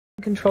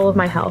Control of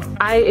my health.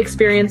 I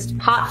experienced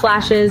hot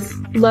flashes,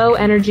 low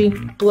energy,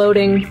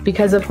 bloating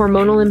because of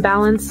hormonal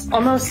imbalance.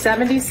 Almost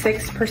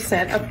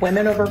 76% of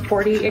women over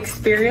 40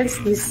 experience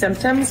these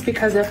symptoms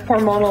because of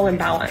hormonal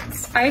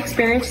imbalance. I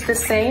experienced the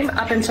same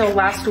up until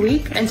last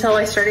week, until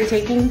I started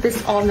taking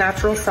this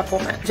all-natural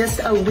supplement.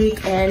 Just a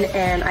week in,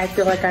 and I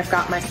feel like I've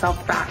got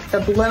myself back. The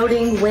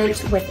bloating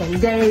went within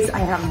days. I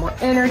have more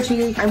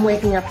energy. I'm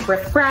waking up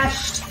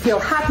refreshed, feel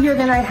happier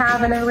than I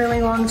have in a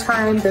really long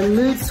time. The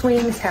mood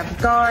swings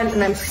have gone,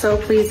 and I'm so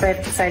pleased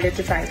I've decided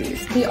to try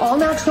these. The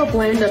all-natural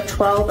blend of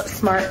 12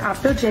 smart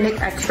adaptogenic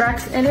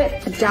extracts in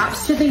it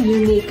adapts to the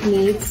unique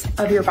needs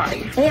of your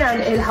body,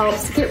 and it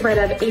helps get rid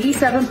of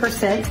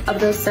 87% of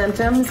those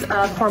symptoms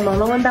of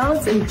hormonal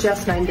imbalance in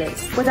just 9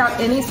 days without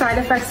any side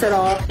effects at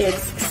all.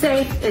 It's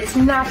safe, it's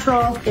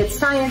natural, it's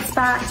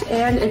science-backed,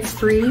 and it's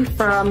free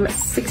from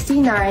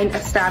 69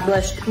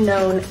 established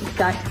known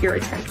gut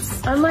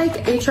irritants.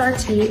 Unlike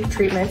HRT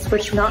treatments,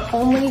 which not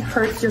only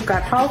hurts your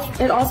gut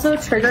health, it also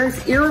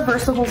triggers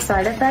irreversible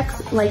side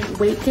effects like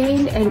weight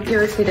gain and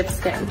irritated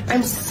skin.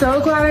 I'm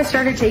so glad I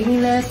started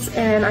taking this,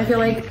 and I feel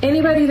like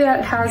anybody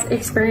that has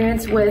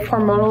experience with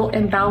hormonal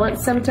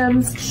imbalance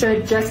symptoms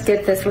should just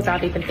get this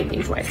without even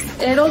thinking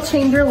twice. It'll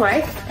change your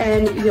life,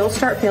 and you'll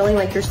start feeling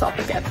like yourself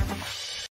again.